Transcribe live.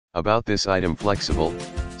About this item: flexible,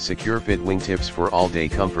 secure fit wingtips for all-day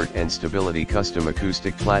comfort and stability. Custom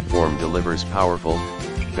acoustic platform delivers powerful,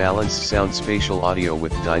 balanced sound. Spatial audio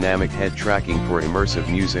with dynamic head tracking for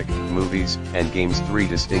immersive music, movies, and games. 3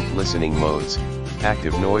 distinct listening modes: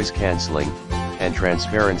 active noise cancelling, and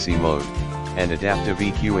transparency mode, and adaptive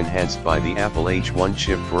EQ enhanced by the Apple H1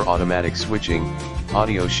 chip for automatic switching,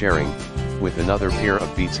 audio sharing, with another pair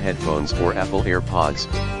of Beats headphones or Apple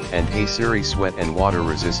AirPods, and Hey Siri sweat and water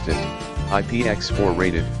resistant, IPX4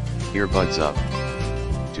 rated, earbuds up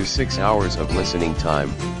to 6 hours of listening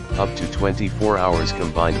time, up to 24 hours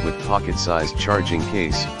combined with pocket-sized charging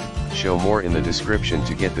case. Show more in the description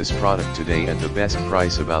to get this product today at the best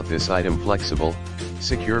price. About this item: flexible,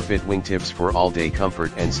 secure fit wingtips for all-day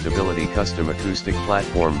comfort and stability. Custom acoustic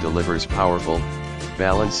platform delivers powerful,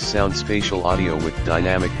 balanced sound. Spatial audio with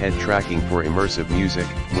dynamic head tracking for immersive music,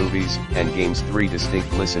 movies, and games. 3 distinct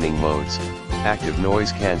listening modes: active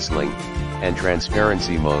noise cancelling, and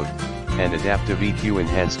transparency mode, and adaptive EQ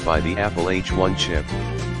enhanced by the Apple H1 chip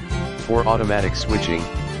for automatic switching,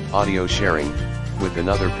 audio sharing, with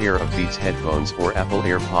another pair of Beats headphones or Apple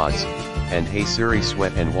AirPods, and Hey Siri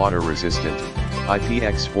sweat and water resistant,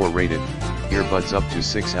 IPX4 rated, earbuds up to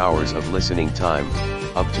 6 hours of listening time,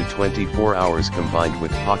 up to 24 hours combined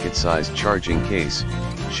with pocket-sized charging case.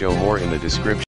 Show more in the description.